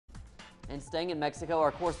And staying in Mexico,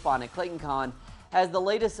 our correspondent Clayton Conn has the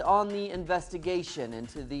latest on the investigation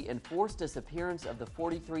into the enforced disappearance of the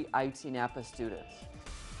 43 Ayotzinapa students.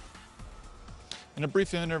 In a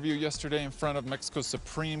brief interview yesterday in front of Mexico's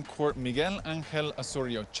Supreme Court, Miguel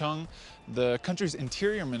Osorio Chong, the country's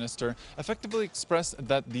interior minister, effectively expressed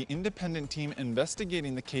that the independent team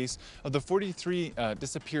investigating the case of the 43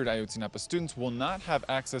 disappeared Ayotzinapa students will not have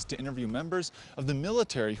access to interview members of the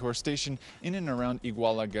military who are stationed in and around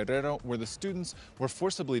Iguala, Guerrero, where the students were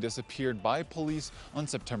forcibly disappeared by police on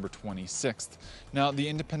September 26th. Now, the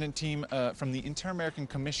independent team from the Inter-American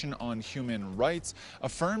Commission on Human Rights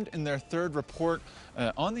affirmed in their third report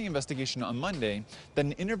on the investigation on Monday that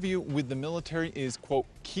an interview with the military is, quote,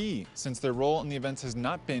 key, since their role in the events has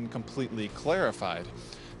not been completely clarified.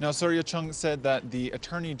 Now, Osorio Chong said that the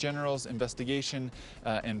Attorney General's investigation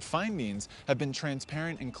and findings have been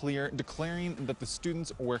transparent and clear, declaring that the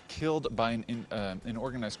students were killed by an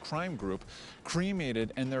organized crime group,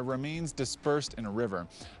 cremated, and their remains dispersed in a river.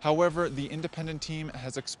 However, the independent team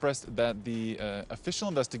has expressed that the official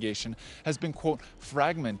investigation has been, quote,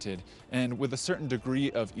 fragmented and with a certain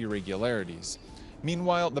degree of irregularities.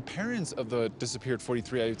 Meanwhile, the parents of the disappeared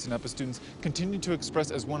 43 Ayotzinapa students continue to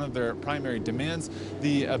express as one of their primary demands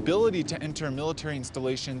the ability to enter military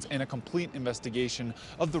installations and a complete investigation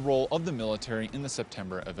of the role of the military in the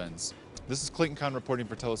September events. This is Clayton Conn reporting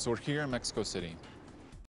for teleSUR here in Mexico City.